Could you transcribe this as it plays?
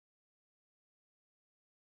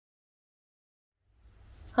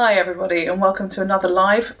Hi everybody and welcome to another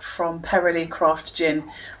live from Perryley Craft Gin.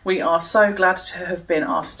 We are so glad to have been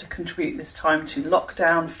asked to contribute this time to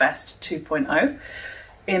Lockdown Fest 2.0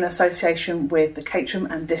 in association with the Caterham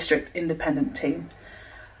and District Independent team.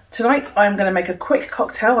 Tonight I'm going to make a quick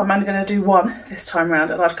cocktail. I'm only going to do one this time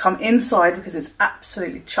round, and I've come inside because it's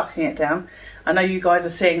absolutely chucking it down. I know you guys are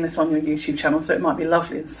seeing this on your YouTube channel, so it might be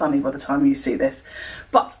lovely and sunny by the time you see this.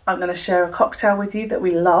 But I'm going to share a cocktail with you that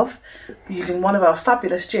we love using one of our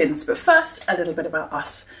fabulous gins. But first, a little bit about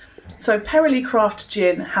us. So Perryley Craft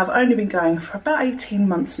Gin have only been going for about 18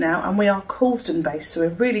 months now, and we are Coulsdon based, so we're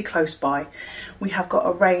really close by. We have got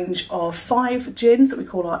a range of 5 gins that we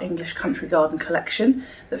call our English Country Garden collection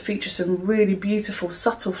that feature some really beautiful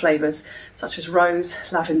subtle flavours such as rose,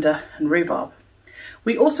 lavender and rhubarb.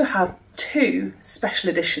 We also have 2 special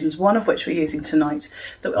editions, one of which we're using tonight,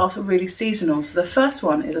 that are really seasonal. So the first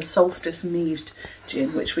one is a solstice mead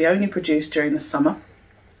gin, which we only produce during the summer.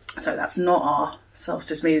 So that's not our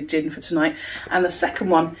solstice mead gin for tonight. And the second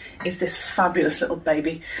one is this fabulous little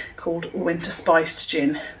baby called winter spiced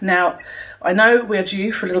gin. Now, I know we're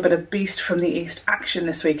due for a little bit of Beast from the East action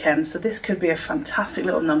this weekend, so this could be a fantastic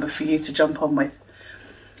little number for you to jump on with.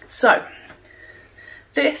 So,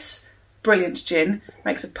 this brilliant gin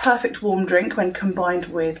makes a perfect warm drink when combined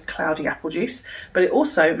with cloudy apple juice, but it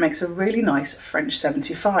also makes a really nice French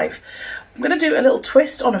 75. I'm going to do a little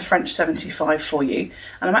twist on a French 75 for you,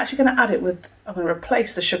 and I'm actually going to add it with, I'm going to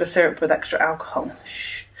replace the sugar syrup with extra alcohol.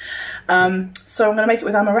 Shh. So I'm going to make it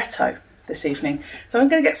with amaretto this evening. So I'm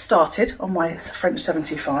going to get started on my French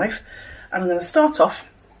 75, and I'm going to start off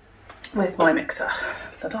with my mixer.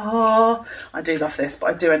 Ta-da! I do love this,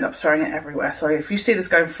 but I do end up throwing it everywhere. So if you see this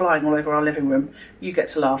going flying all over our living room, you get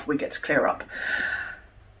to laugh, we get to clear up.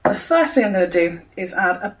 The first thing I'm going to do is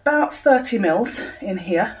add about 30 mils in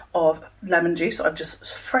here of lemon juice I've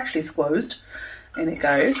just freshly squeezed. In it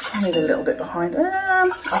goes. I need a little bit behind. I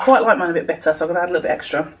quite like mine a bit bitter, so I'm going to add a little bit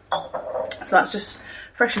extra. So that's just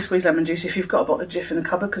freshly squeezed lemon juice. If you've got a bottle of Jif in the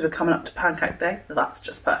cupboard, because we're coming up to Pancake Day, that's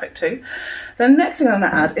just perfect too. The next thing I'm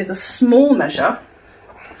going to add is a small measure.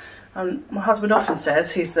 My husband often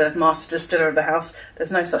says, he's the master distiller of the house,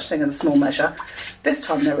 there's no such thing as a small measure. This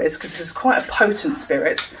time there is, because this is quite a potent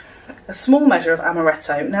spirit. A small measure of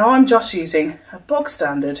amaretto. Now I'm just using a bog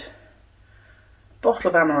standard bottle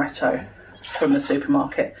of amaretto from the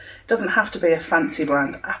supermarket. It doesn't have to be a fancy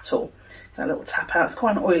brand at all. That little tap out, it's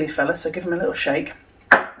quite an oily fella, so give him a little shake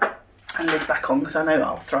and lid back on, because I know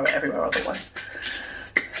I'll throw it everywhere otherwise.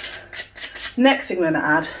 Next thing we're going to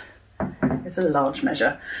add is a large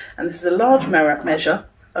measure, and this is a large measure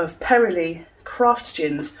of Perryley Craft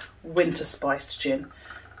Gin's winter spiced gin.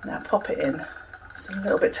 Now pop it in. It's a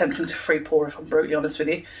little bit tempting to free pour if I'm brutally honest with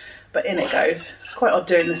you, but in it goes. It's quite odd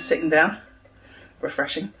doing this sitting down.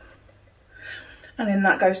 Refreshing. And in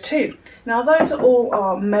that goes too. Now those are all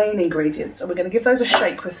our main ingredients, and we're going to give those a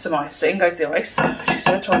shake with some ice. So in goes the ice. She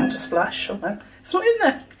said, try not to splash. Oh no, it's not in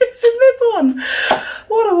there. It's in this one.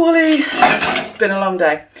 What a woolly. It's been a long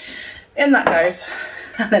day. In that goes,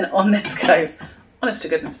 and then on this goes. Honest to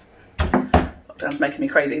goodness, lockdown's making me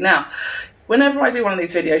crazy. Now, whenever I do one of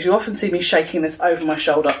these videos, you often see me shaking this over my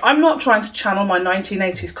shoulder. I'm not trying to channel my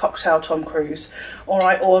 1980s cocktail Tom Cruise,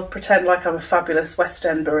 or pretend like I'm a fabulous West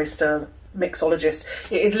End barista mixologist.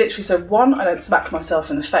 It is literally so, 1, I don't smack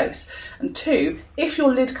myself in the face, and 2, if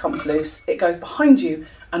your lid comes loose, it goes behind you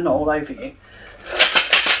and not all over you.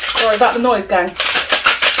 Sorry about the noise, gang.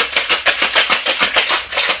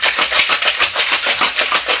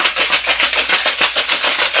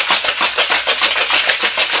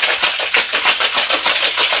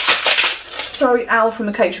 Sorry, Al from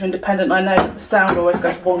the Caterham Independent, I know that the sound always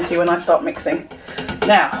goes wonky when I start mixing.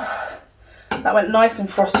 Now, that went nice and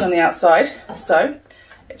frosty on the outside, so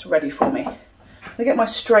it's ready for me. I'm going to get my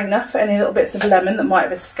strainer for any little bits of lemon that might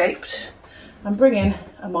have escaped, and bring in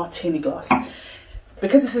a martini glass.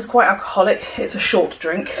 Because this is quite alcoholic, it's a short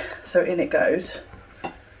drink, so in it goes.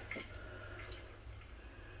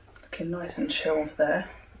 Looking nice and chilled there.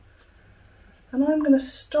 And I'm going to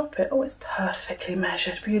stop it. Oh, it's perfectly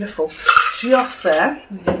measured, beautiful. Just there,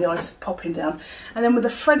 you hear the ice popping down. And then with the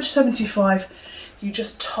French 75, you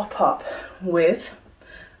just top up with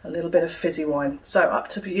a little bit of fizzy wine. So up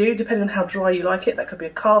to you, depending on how dry you like it. That could be a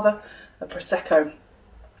cava, a prosecco,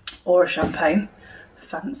 or a champagne.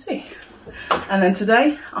 Fancy. And then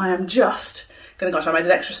today, I am just going to, gosh, I made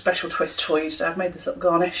an extra special twist for you today. I've made this little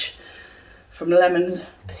garnish from lemon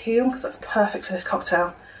peel, because that's perfect for this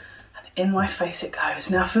cocktail. In my face it goes.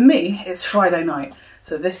 Now for me, it's Friday night,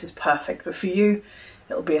 so this is perfect, but for you,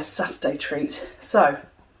 it'll be a Saturday treat. So,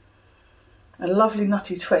 a lovely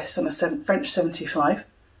nutty twist on a French 75.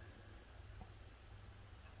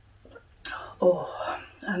 Oh,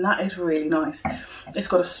 and that is really nice. It's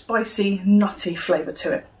got a spicy, nutty flavour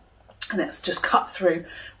to it. And it's just cut through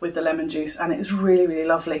with the lemon juice, and it's really, really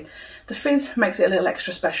lovely. The fizz makes it a little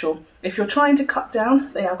extra special. If you're trying to cut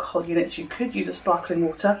down the alcohol units, you could use a sparkling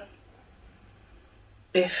water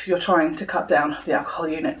if you're trying to cut down the alcohol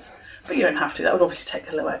units, but you don't have to. That would obviously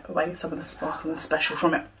take a little away some of the sparkling special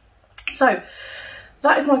from it. So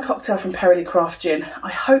that is my cocktail from Perryley Craft Gin.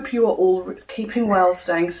 I hope you are all keeping well,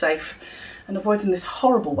 staying safe, and avoiding this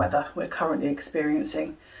horrible weather we're currently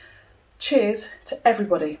experiencing. Cheers to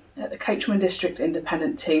everybody at the Caterham District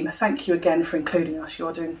Independent team. Thank you again for including us. You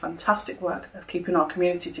are doing fantastic work of keeping our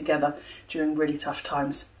community together during really tough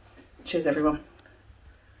times. Cheers everyone.